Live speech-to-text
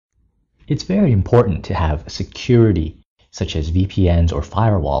It's very important to have security, such as VPNs or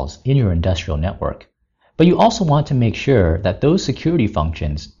firewalls, in your industrial network. But you also want to make sure that those security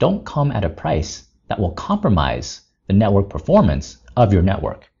functions don't come at a price that will compromise the network performance of your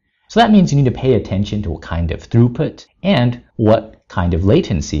network. So that means you need to pay attention to what kind of throughput and what kind of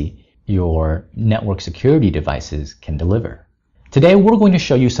latency your network security devices can deliver. Today, we're going to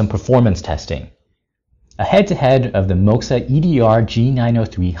show you some performance testing. A head-to-head of the Moxa EDR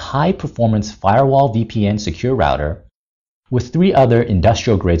G903 high-performance firewall VPN secure router with 3 other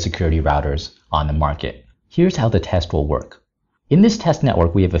industrial-grade security routers on the market. Here's how the test will work. In this test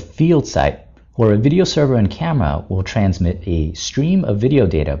network, we have a field site where a video server and camera will transmit a stream of video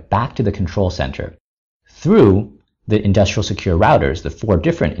data back to the control center through the industrial secure routers, the 4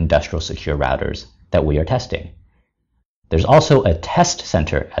 different industrial secure routers that we are testing. There's also a test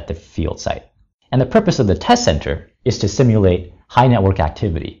center at the field site. And the purpose of the test center is to simulate high network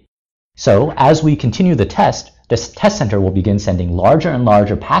activity. So as we continue the test, this test center will begin sending larger and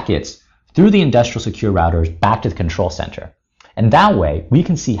larger packets through the industrial secure routers back to the control center. And that way, we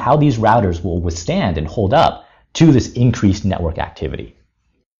can see how these routers will withstand and hold up to this increased network activity.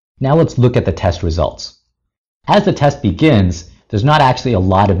 Now let's look at the test results. As the test begins, there's not actually a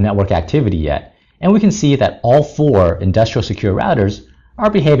lot of network activity yet, and we can see that all 4 industrial secure routers are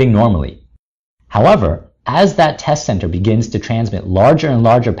behaving normally. However, as that test center begins to transmit larger and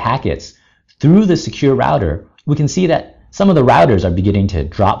larger packets through the secure router, we can see that some of the routers are beginning to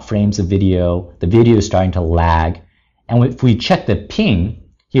drop frames of video, the video is starting to lag, and if we check the ping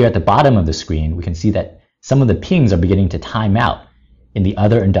here at the bottom of the screen, we can see that some of the pings are beginning to time out in the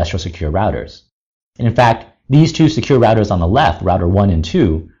other industrial secure routers. And in fact, these 2 secure routers on the left, router 1 and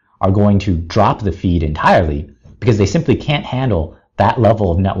 2, are going to drop the feed entirely because they simply can't handle that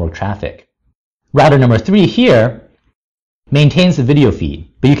level of network traffic. Router number 3 here maintains the video feed,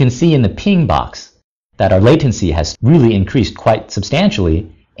 but you can see in the ping box that our latency has really increased quite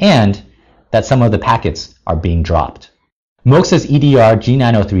substantially and that some of the packets are being dropped. Moxa's EDR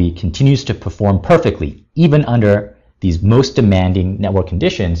G903 continues to perform perfectly even under these most demanding network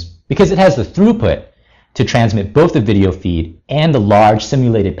conditions because it has the throughput to transmit both the video feed and the large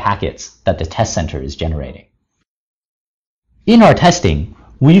simulated packets that the test center is generating. In our testing,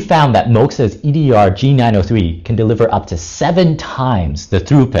 we found that Moxa's EDR G903 can deliver up to 7 times the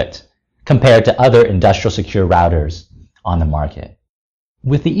throughput compared to other industrial secure routers on the market.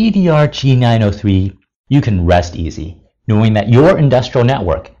 With the EDR G903, you can rest easy, knowing that your industrial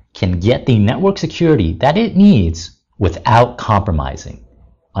network can get the network security that it needs without compromising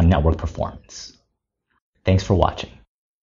on network performance. Thanks for watching.